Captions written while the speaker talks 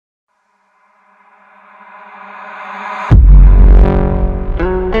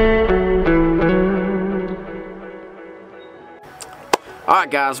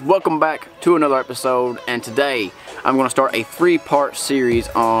Alright guys, welcome back to another episode, and today I'm going to start a 3-part series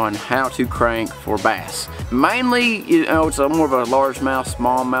on how to crank for bass. Mainly, you know, it's more of a largemouth,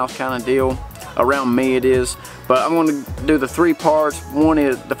 smallmouth kind of deal. Around me it is, but I'm going to do the 3 parts. One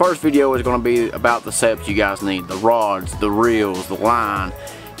is, the first video is going to be about the setups you guys need, the rods, the reels, the line,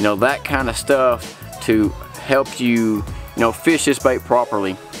 you know, that kind of stuff to help you, fish this bait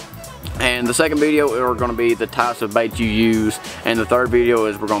properly. And the second video are going to be the types of baits you use, and the third video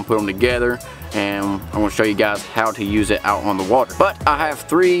is we're going to put them together and I'm going to show you guys how to use it out on the water. But I have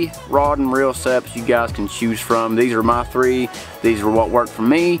 3 rod and reel setups you guys can choose from. These are my 3. These are what worked for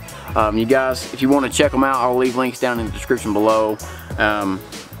me. You guys, if you want to check them out, I'll leave links down in the description below.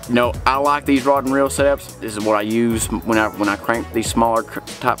 I like these rod and reel setups. This is what I use when I crank these smaller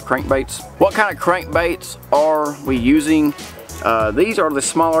type crankbaits. What kind of crankbaits are we using? These are the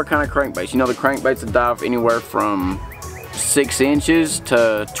smaller kind of crankbaits. You know, the crankbaits that dive anywhere from 6 inches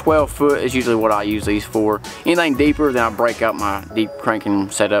to 12 foot is usually what I use these for. Anything deeper, then I break out my deep cranking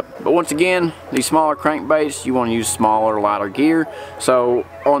setup. But once again, these smaller crankbaits, you want to use smaller, lighter gear. So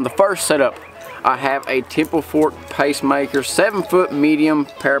on the first setup, I have a Temple Fork Pacemaker 7-foot medium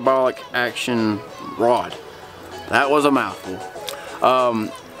parabolic action rod. That was a mouthful.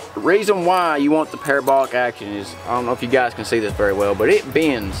 The reason why you want the parabolic action is, I don't know if you guys can see this very well, but it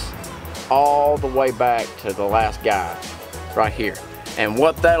bends all the way back to the last guide right here. And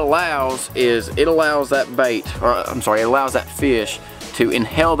what that allows is, it allows that bait, or I'm sorry, it allows that fish to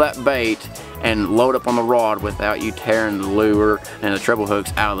inhale that bait and load up on the rod without you tearing the lure and the treble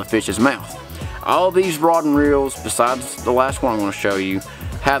hooks out of the fish's mouth. All these rod and reels, besides the last one I'm going to show you,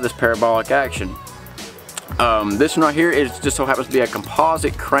 have this parabolic action. This one right here is just so happens to be a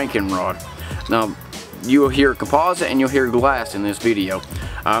composite cranking rod. Now, you'll hear composite and you'll hear glass in this video.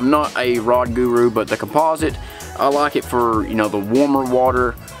 I'm not a rod guru, but the composite, I like it for, the warmer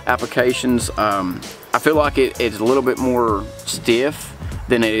water applications. I feel like it's a little bit more stiff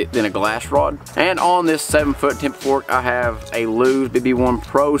than a glass rod. And on this 7-foot Temple Fork, I have a Lew's BB1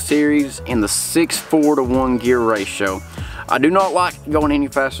 Pro Series in the 6:4 to 1 gear ratio. I do not like going any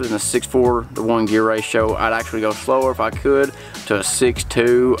faster than a 6:4 to 1 gear ratio. I'd actually go slower if I could, to a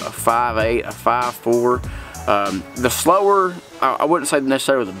 6:2, a 5:8, a 5:4. The slower, I wouldn't say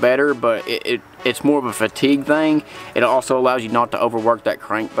necessarily the better, but it's more of a fatigue thing. It also allows you not to overwork that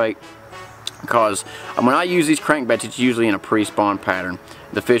crankbait, because when I use these crankbaits, it's usually in a pre-spawn pattern.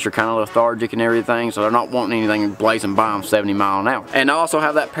 The fish are kind of lethargic and everything, so they're not wanting anything blazing by them 70 miles an hour. And I also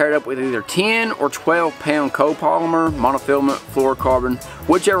have that paired up with either 10 or 12 pound copolymer, monofilament, fluorocarbon,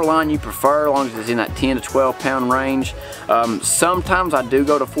 whichever line you prefer, as long as it's in that 10 to 12 pound range. Sometimes I do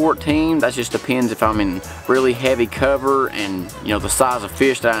go to 14. That just depends if I'm in really heavy cover and the size of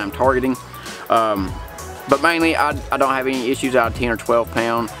fish that I'm targeting. But mainly I don't have any issues out of 10 or 12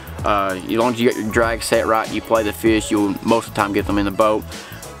 pound. As long as you get your drag set right, you play the fish, you'll most of the time get them in the boat.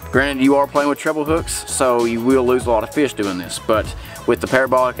 Granted, you are playing with treble hooks, so you will lose a lot of fish doing this, but with the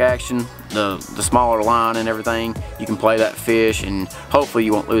parabolic action, the smaller line and everything, you can play that fish and hopefully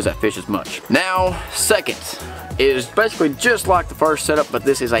you won't lose that fish as much. Now, second is basically just like the first setup, but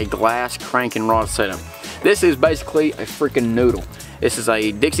this is a glass cranking rod setup. This is basically a freaking noodle. This is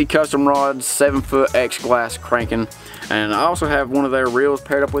a Dixie Custom Rod 7-foot X glass cranking, and I also have one of their reels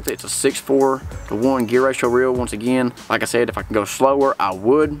paired up with it. It's a 6:4 to 1 gear ratio reel. Once again, like I said, if I can go slower, I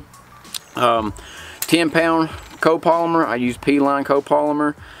would. 10 pound copolymer. I use P-line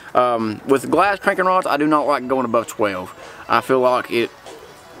copolymer. With glass cranking rods, I do not like going above 12. I feel like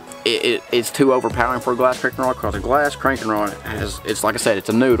it's too overpowering for a glass cranking rod, because a glass cranking rod it's like I said, it's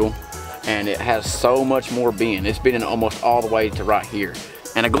a noodle. And it has so much more bend. It's bending almost all the way to right here.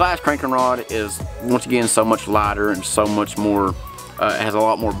 And a glass cranking rod is, once again, so much lighter and so much more, it has a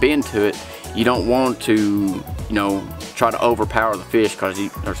lot more bend to it. You don't want to, try to overpower the fish, because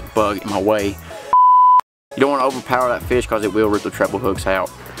there's a bug in my way. You don't want to overpower that fish, because it will rip the treble hooks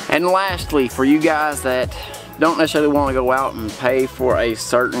out. And lastly, for you guys that don't necessarily want to go out and pay for a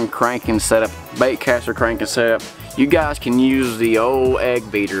certain cranking setup, bait caster cranking setup, you guys can use the old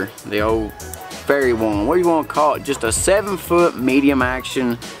egg beater, the old fairy one, what do you want to call it, just a 7-foot medium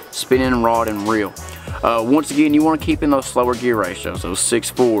action spinning rod and reel. Once again, you want to keep in those slower gear ratios, those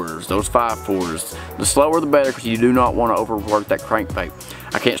 6:4s, those 5:4s. The slower the better, because you do not want to overwork that crankbait.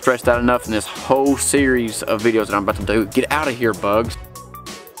 I can't stress that enough in this whole series of videos that I'm about to do. Get out of here, bugs.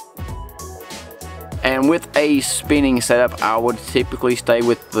 And with a spinning setup, I would typically stay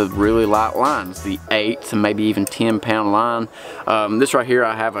with the really light lines, the 8 to maybe even 10 pound line. This right here,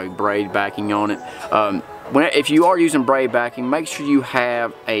 I have a braid backing on it. if you are using braid backing, make sure you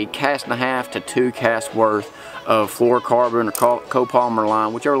have a 1.5 to 2 casts worth of fluorocarbon or copolymer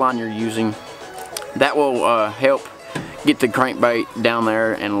line, whichever line you're using. That will help get the crankbait down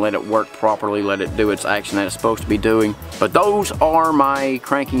there and let it work properly, let it do its action that it's supposed to be doing. But those are my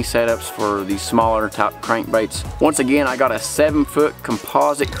cranking setups for these smaller type crankbaits. Once again, I got a 7-foot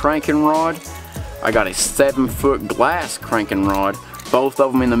composite cranking rod. I got a 7-foot glass cranking rod, both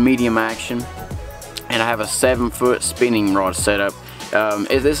of them in the medium action. And I have a 7-foot spinning rod setup.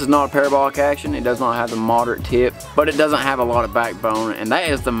 This is not a parabolic action. It does not have the moderate tip, but it doesn't have a lot of backbone, and that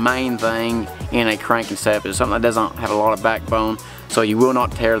is the main thing in a cranking setup. It's something that doesn't have a lot of backbone, so you will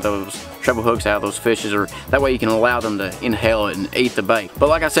not tear those treble hooks out of those fishes, or that way you can allow them to inhale it and eat the bait. But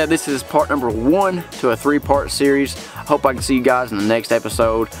like I said, this is part number 1 to a 3-part series. I hope I can see you guys in the next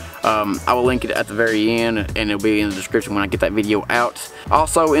episode. I will link it at the very end, and it'll be in the description when I get that video out.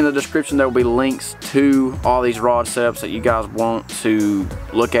 Also in the description there will be links to all these rod setups that you guys want to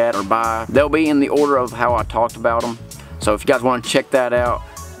look at or buy. They'll be in the order of how I talked about them. So if you guys want to check that out,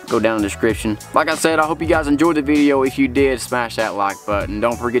 go down in the description. Like I said, I hope you guys enjoyed the video. If you did, smash that like button.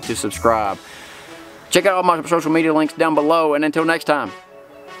 Don't forget to subscribe. Check out all my social media links down below, and until next time,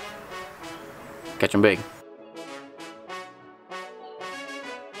 catch 'em big.